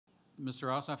Mr.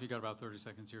 Ossoff, you got about 30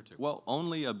 seconds here, too. Well,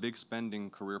 only a big spending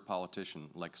career politician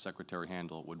like Secretary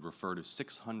Handel would refer to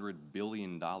 $600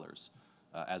 billion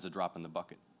as a drop in the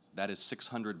bucket. That is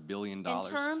 $600 billion in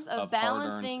terms of hard-earned-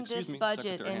 balancing excuse this me, budget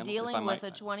Secretary and Handel, dealing if I with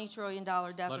might. a $20 trillion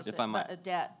deficit, If I might.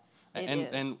 debt,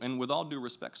 And with all due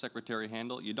respect, Secretary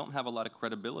Handel, you don't have a lot of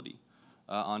credibility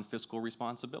on fiscal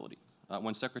responsibility.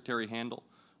 When Secretary Handel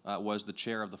was the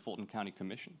chair of the Fulton County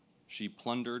Commission, she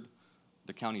plundered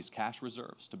the county's cash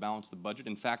reserves to balance the budget.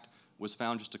 In fact, was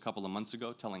found just a couple of months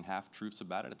ago telling half-truths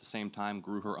about it. At the same time,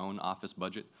 grew her own office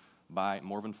budget by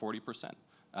more than 40%.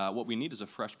 What we need is a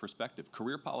fresh perspective.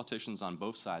 Career politicians on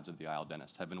both sides of the aisle,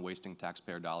 Dennis, have been wasting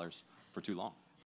taxpayer dollars for too long.